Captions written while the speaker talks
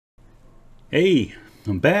Hey,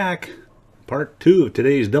 I'm back. Part 2 of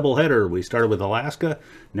today's doubleheader. We started with Alaska.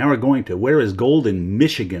 Now we're going to Where is Gold in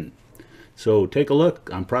Michigan. So take a look.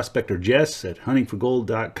 I'm Prospector Jess at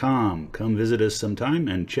huntingforgold.com. Come visit us sometime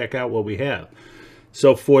and check out what we have.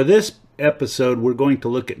 So for this episode, we're going to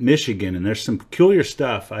look at Michigan, and there's some peculiar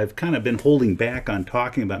stuff. I've kind of been holding back on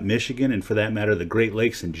talking about Michigan, and for that matter, the Great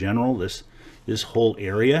Lakes in general, this whole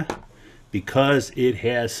area, because it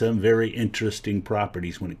has some very interesting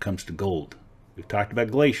properties when it comes to gold. We've talked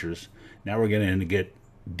about glaciers. Now we're going to get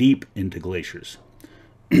deep into glaciers.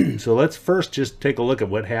 So let's first just take a look at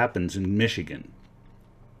what happens in Michigan.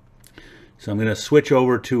 So I'm going to switch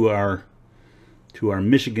over to our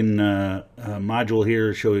Michigan module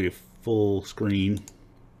here, show you full screen.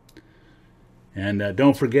 And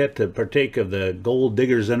don't forget to partake of the Gold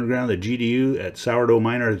Diggers Underground, the GDU, at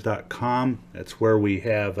sourdoughminers.com. That's where we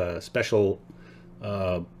have a special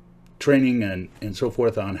training and so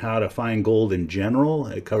forth on how to find gold in general.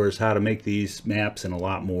 It covers how to make these maps and a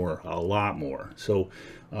lot more. So,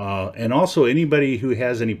 and also anybody who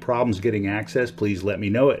has any problems getting access, please let me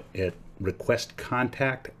know at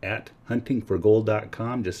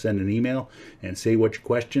requestcontact@huntingforgold.com. Just send an email and say what your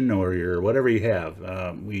question or your whatever you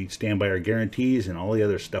have. We stand by our guarantees and all the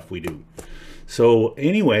other stuff we do. So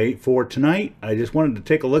anyway, for tonight, I just wanted to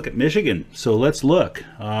take a look at Michigan. So let's look.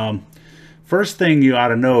 First thing you ought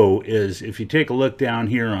to know is if you take a look down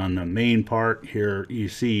here on the main part here, you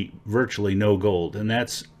see virtually no gold, and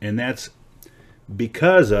that's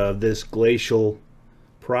because of this glacial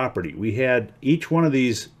property. We had each one of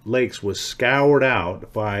these lakes was scoured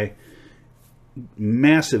out by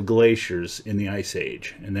massive glaciers in the Ice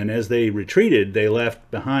Age, and then as they retreated, they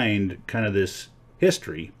left behind kind of this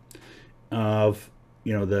history of,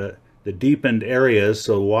 you know, the deepened areas,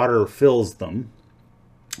 so water fills them,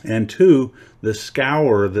 and two, the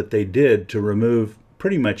scour that they did to remove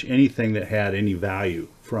pretty much anything that had any value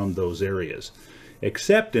from those areas,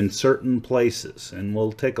 except in certain places, and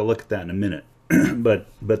we'll take a look at that in a minute. but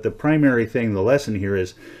the primary thing, the lesson here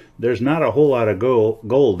is there's not a whole lot of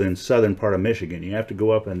gold in southern part of Michigan. You have to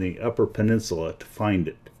go up in the upper peninsula to find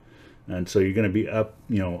it, and so you're going to be up,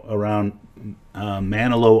 you know, around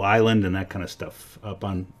Manilow Island and that kind of stuff, up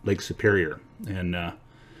on Lake Superior, and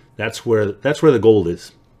that's where the gold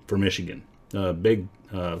is for Michigan. Big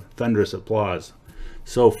thunderous applause.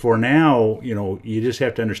 So for now, you know, you just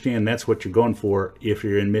have to understand that's what you're going for if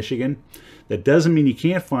you're in Michigan. That doesn't mean you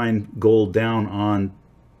can't find gold down on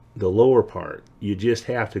the lower part. You just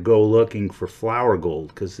have to go looking for flour gold,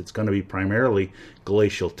 because it's going to be primarily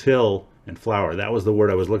glacial till and flour. That was the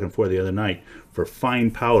word I was looking for the other night, for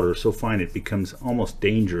fine powder, so fine it becomes almost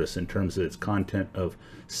dangerous in terms of its content of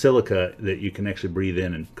silica that you can actually breathe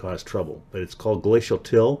in and cause trouble. But it's called glacial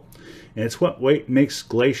till, and it's what makes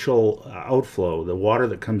glacial outflow, the water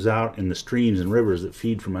that comes out in the streams and rivers that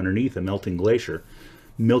feed from underneath a melting glacier,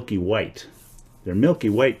 milky white. They're milky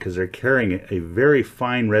white because they're carrying a very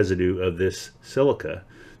fine residue of this silica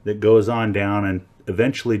that goes on down and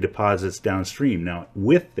eventually deposits downstream. Now,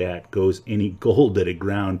 with that goes any gold that it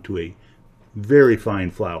ground to a very fine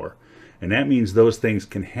flour. And that means those things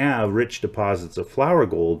can have rich deposits of flour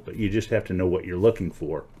gold, but you just have to know what you're looking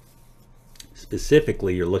for.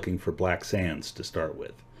 Specifically, you're looking for black sands to start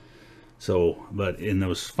with. So, but in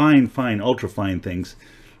those fine, ultra fine things,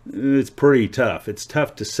 it's pretty tough. It's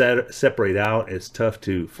tough to separate out. It's tough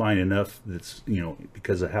to find enough that's, you know,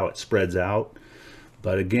 because of how it spreads out.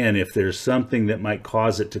 But again, if there's something that might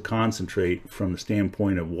cause it to concentrate from the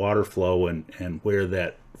standpoint of water flow and where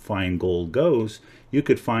that fine gold goes, you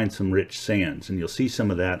could find some rich sands, and you'll see some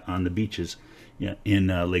of that on the beaches in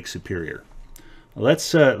Lake Superior. Let's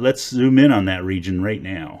zoom in on that region right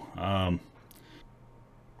now. I'm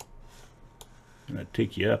going to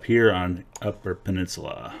take you up here on Upper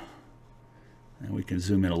Peninsula, and we can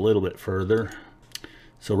zoom in a little bit further.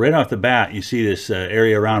 So right off the bat, you see this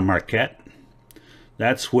area around Marquette.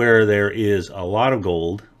 That's where there is a lot of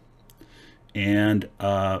gold, and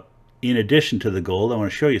in addition to the gold, I want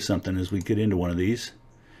to show you something as we get into one of these.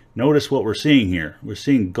 Notice what we're seeing here. We're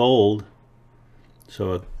seeing gold,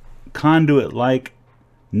 so a conduit-like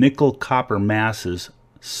nickel copper masses,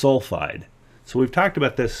 sulfide. So we've talked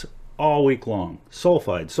about this all week long.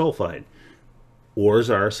 Sulfide. Ores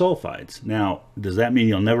are sulfides. Now, does that mean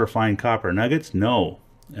you'll never find copper nuggets? No.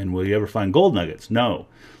 And will you ever find gold nuggets? No.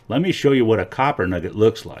 Let me show you what a copper nugget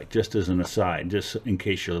looks like, just as an aside, just in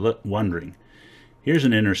case you're wondering. Here's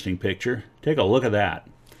an interesting picture. Take a look at that.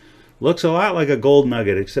 Looks a lot like a gold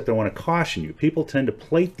nugget, except I want to caution you. People tend to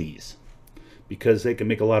plate these because they can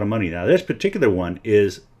make a lot of money. Now, this particular one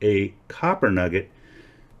is a copper nugget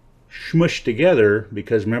smushed together,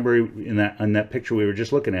 because remember in that picture we were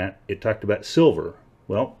just looking at, it talked about silver.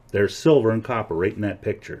 Well, there's silver and copper right in that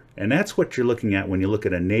picture. And that's what you're looking at when you look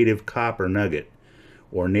at a native copper nugget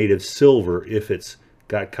or native silver if it's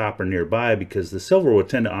got copper nearby, because the silver will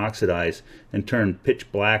tend to oxidize and turn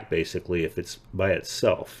pitch black basically if it's by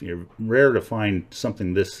itself. You're rare to find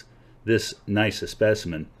something this nice a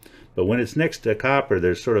specimen. But when it's next to copper,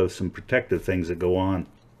 there's sort of some protective things that go on.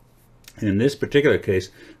 And in this particular case,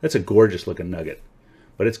 that's a gorgeous looking nugget,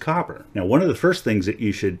 but it's copper. Now, one of the first things that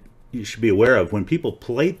you should be aware of when people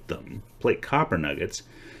plate copper nuggets,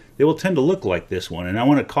 they will tend to look like this one. And I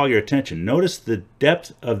want to call your attention. Notice the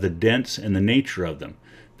depth of the dents and the nature of them.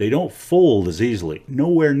 They don't fold as easily,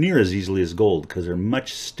 nowhere near as easily as gold, because they're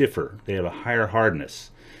much stiffer. They have a higher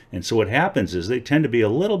hardness. And so what happens is they tend to be a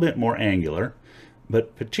little bit more angular,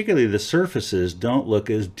 but particularly the surfaces don't look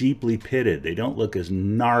as deeply pitted. They don't look as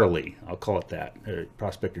gnarly. I'll call it that.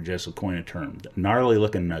 Prospector Jess will coin a term. Gnarly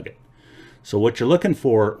looking nugget. So what you're looking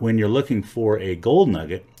for when you're looking for a gold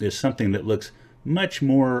nugget is something that looks much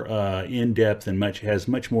more in-depth and has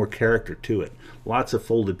much more character to it. Lots of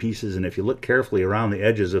folded pieces, and if you look carefully around the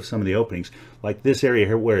edges of some of the openings, like this area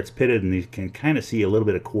here where it's pitted and you can kind of see a little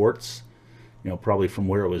bit of quartz, probably from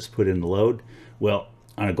where it was put in the load. Well,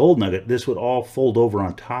 on a gold nugget, this would all fold over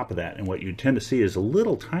on top of that, and what you tend to see is a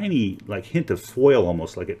little tiny, like hint of foil,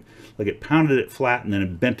 almost like it pounded it flat and then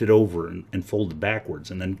it bent it over and folded backwards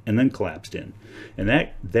and then collapsed in. And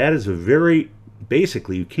that is a very,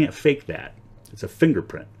 basically you can't fake that. It's a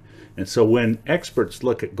fingerprint. And so when experts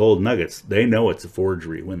look at gold nuggets, they know it's a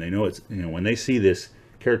forgery. When they know it's, when they see this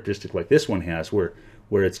characteristic like this one has, where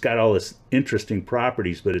it's got all this interesting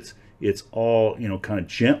properties, but it's all, kind of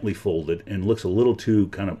gently folded and looks a little too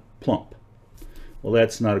kind of plump. Well,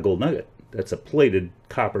 that's not a gold nugget. That's a plated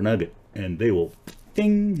copper nugget. And they will,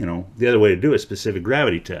 ding, the other way to do a specific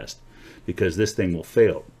gravity test, because this thing will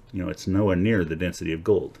fail. It's nowhere near the density of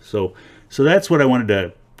gold. So that's what I wanted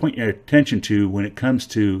to point your attention to when it comes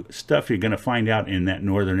to stuff you're going to find out in that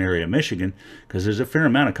northern area of Michigan, because there's a fair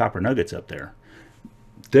amount of copper nuggets up there.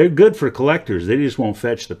 They're good for collectors. They just won't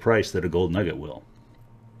fetch the price that a gold nugget will.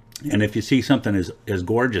 And if you see something as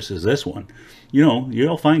gorgeous as this one,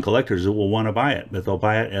 you'll find collectors that will want to buy it, but they'll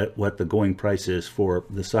buy it at what the going price is for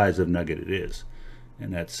the size of nugget it is.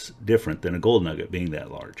 And that's different than a gold nugget being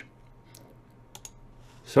that large.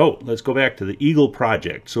 So let's go back to the Eagle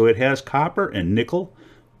project. So it has copper and nickel,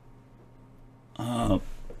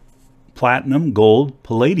 platinum, gold,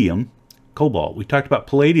 palladium, cobalt. We talked about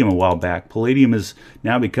palladium a while back. Palladium is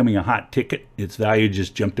now becoming a hot ticket. Its value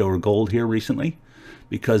just jumped over gold here recently,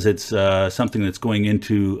 because it's something that's going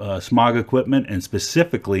into smog equipment, and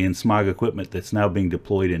specifically in smog equipment that's now being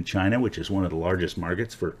deployed in China, which is one of the largest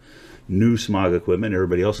markets for new smog equipment.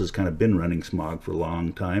 Everybody else has kind of been running smog for a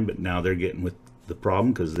long time, but now they're getting with the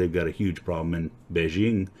problem because they've got a huge problem in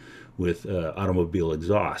Beijing with automobile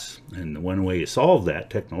exhausts. And one way you solve that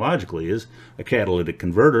technologically is a catalytic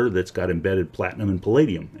converter that's got embedded platinum and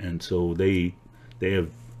palladium. And so they have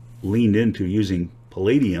leaned into using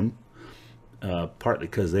palladium, partly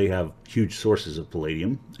because they have huge sources of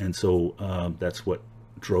palladium, and so that's what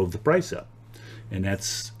drove the price up. And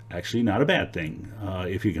that's actually not a bad thing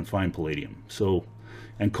if you can find palladium. So,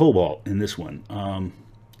 and cobalt in this one.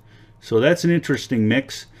 So that's an interesting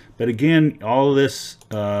mix. But again, all of this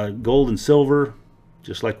gold and silver,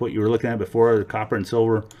 just like what you were looking at before, the copper and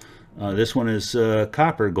silver. This one is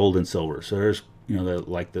copper, gold, and silver. So there's,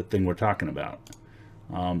 like the thing we're talking about.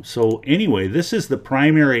 So anyway, this is the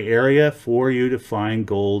primary area for you to find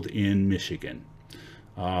gold in Michigan.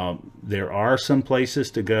 There are some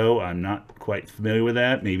places to go. I'm not quite familiar with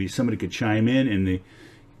that. Maybe somebody could chime in the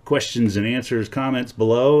questions and answers comments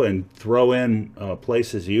below and throw in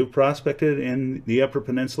places you've prospected in the Upper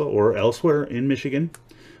Peninsula or elsewhere in Michigan.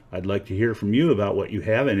 I'd like to hear from you about what you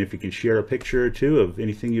have, and if you can share a picture or two of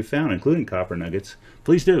anything you found, including copper nuggets,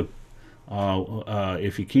 please do.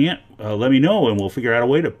 If you can't, let me know and we'll figure out a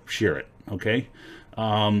way to share it. Okay.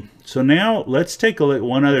 So now let's take a look at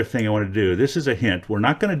one other thing I want to do. This is a hint. We're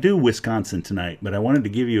not going to do Wisconsin tonight, but I wanted to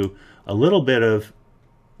give you a little bit of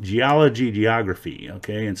geography.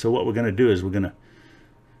 Okay. And so what we're going to do is we're going to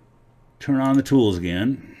turn on the tools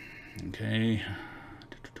again. Okay.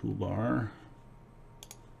 Toolbar.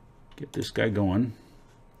 Get this guy going.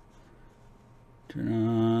 Turn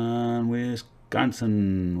on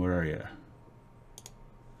Wisconsin. Where are you?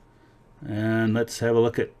 And let's have a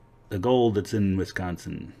look at the gold that's in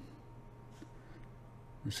Wisconsin.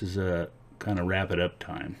 This is a kind of wrap it up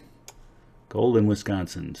time. Gold in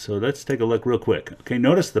Wisconsin. So let's take a look real quick. Okay,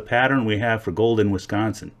 notice the pattern we have for gold in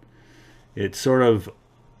Wisconsin. It's sort of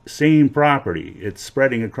same property. It's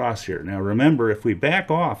spreading across here. Now remember, if we back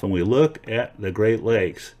off and we look at the Great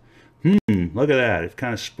Lakes, look at that. It's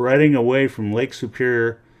kind of spreading away from Lake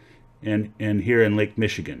Superior and here in Lake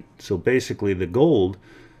Michigan. So basically the gold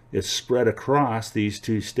is spread across these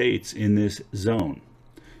two states in this zone.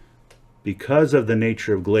 Because of the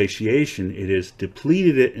nature of glaciation, it has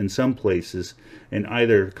depleted it in some places and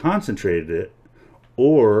either concentrated it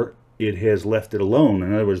or it has left it alone.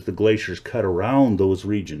 In other words, the glaciers cut around those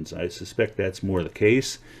regions. I suspect that's more the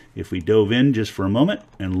case. If we dove in just for a moment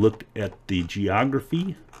and looked at the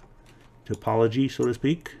geography, topology, so to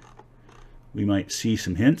speak, we might see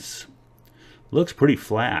some hints. Looks pretty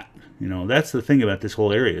flat. You know, that's the thing about this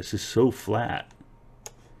whole area. It's just so flat.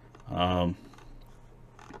 Let's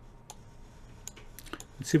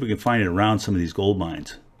see if we can find it around some of these gold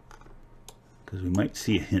mines, because we might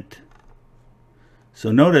see a hint.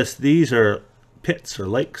 So notice these are pits or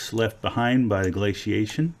lakes left behind by the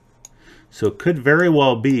glaciation. So it could very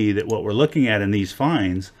well be that what we're looking at in these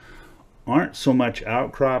finds aren't so much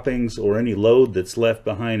outcroppings or any lode that's left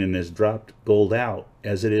behind and has dropped gold out,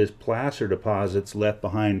 as it is placer deposits left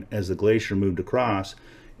behind as the glacier moved across,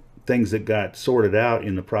 things that got sorted out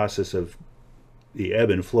in the process of the ebb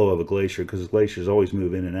and flow of a glacier, because glaciers always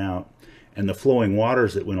move in and out, and the flowing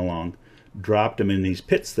waters that went along dropped them in these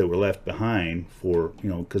pits that were left behind for, you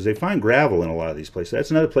know, because they find gravel in a lot of these places.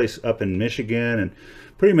 That's another place up in Michigan and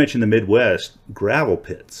pretty much in the Midwest, gravel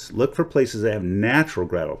pits. Look for places that have natural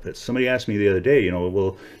gravel pits. Somebody asked me the other day, you know,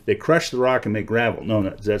 well, they crush the rock and make gravel. No,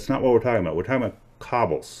 that's not what we're talking about. We're talking about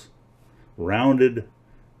cobbles, rounded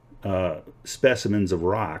specimens of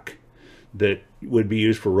rock that would be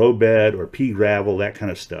used for roadbed or pea gravel, that kind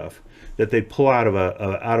of stuff, that they pull out of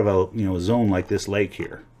a you know, zone like this lake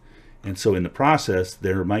here. And so in the process,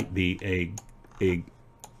 there might be a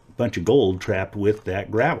bunch of gold trapped with that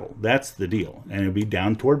gravel. That's the deal. And it'll be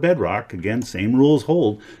down toward bedrock. Again, same rules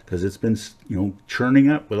hold, because it's been, you know, churning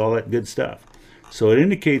up with all that good stuff. So it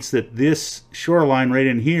indicates that this shoreline right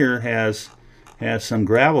in here has some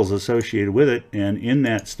gravels associated with it, and in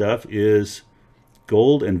that stuff is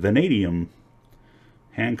gold and vanadium.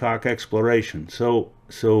 Hancock exploration. So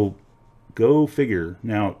go figure.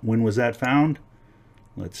 Now, when was that found?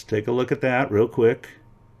 Let's take a look at that real quick.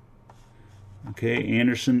 Okay,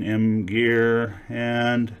 Anderson M. Gear,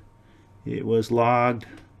 and it was logged.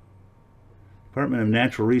 Department of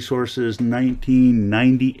Natural Resources,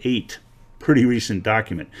 1998. Pretty recent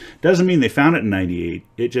document. Doesn't mean they found it in 98.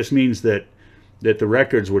 It just means that the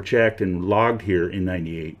records were checked and logged here in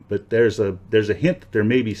 98. But there's a hint that there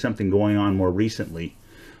may be something going on more recently.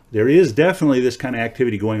 There is definitely this kind of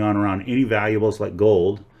activity going on around any valuables like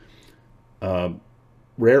gold.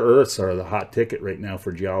 Rare earths are the hot ticket right now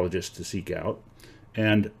for geologists to seek out.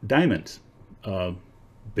 And diamonds.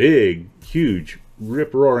 Big, huge,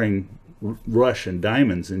 rip-roaring rush in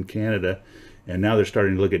diamonds in Canada. And now they're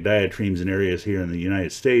starting to look at diatremes in areas here in the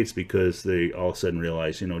United States, because they all of a sudden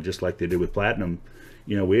realize, you know, just like they did with platinum,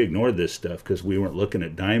 you know, we ignored this stuff because we weren't looking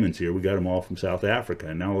at diamonds here. We got them all from South Africa.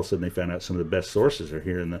 And now all of a sudden they found out some of the best sources are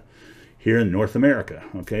here in North America.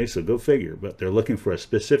 Okay, so go figure. But they're looking for a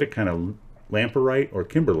specific kind of lamperite or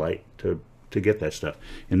kimberlite to get that stuff.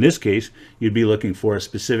 In this case, you'd be looking for a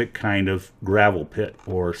specific kind of gravel pit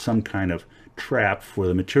or some kind of trap for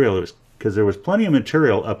the material, because there was plenty of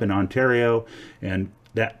material up in Ontario and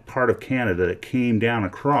that part of Canada that came down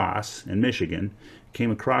across, in Michigan,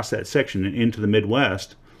 came across that section and into the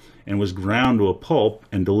Midwest and was ground to a pulp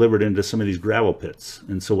and delivered into some of these gravel pits.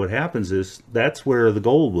 And so what happens is that's where the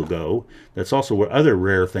gold will go. That's also where other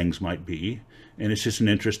rare things might be. And it's just an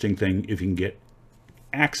interesting thing. If you can get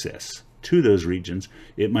access to those regions,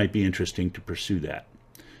 it might be interesting to pursue that.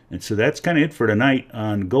 And so that's kind of it for tonight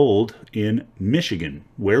on gold in Michigan.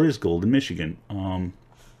 Where is gold in Michigan? Go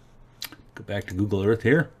back to Google Earth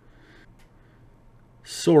here.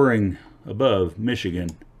 Soaring above Michigan,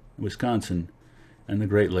 Wisconsin, and the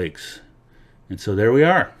Great Lakes. And so there we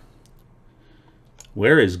are.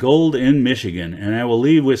 Where is gold in Michigan? And I will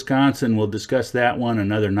leave Wisconsin. We'll discuss that one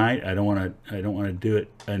another night. I don't want to do it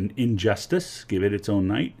an injustice, give it its own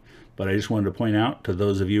night. But I just wanted to point out to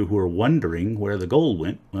those of you who are wondering where the gold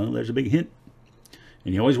went, well, there's a big hint.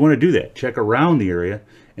 And you always want to do that. Check around the area.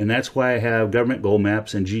 And that's why I have Government Gold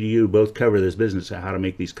Maps and GDU both cover this business of how to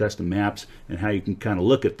make these custom maps and how you can kind of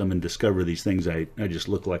look at them and discover these things. I just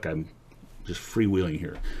look like I'm just freewheeling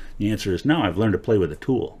here. The answer is no, I've learned to play with a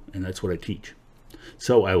tool, and that's what I teach.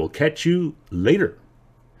 So I will catch you later.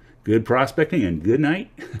 Good prospecting and good night.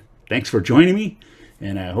 Thanks for joining me,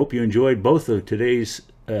 and I hope you enjoyed both of today's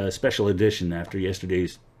special edition after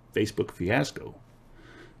yesterday's Facebook fiasco.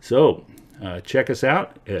 So check us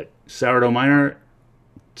out at Sourdough Miner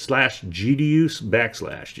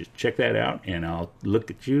GDU/. Just check that out, and I'll look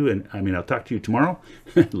at you, and I mean, I'll talk to you tomorrow.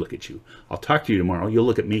 Look at you. I'll talk to you tomorrow. You'll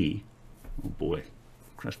look at me. Oh boy,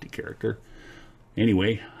 crusty character.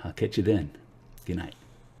 Anyway, I'll catch you then. Good night.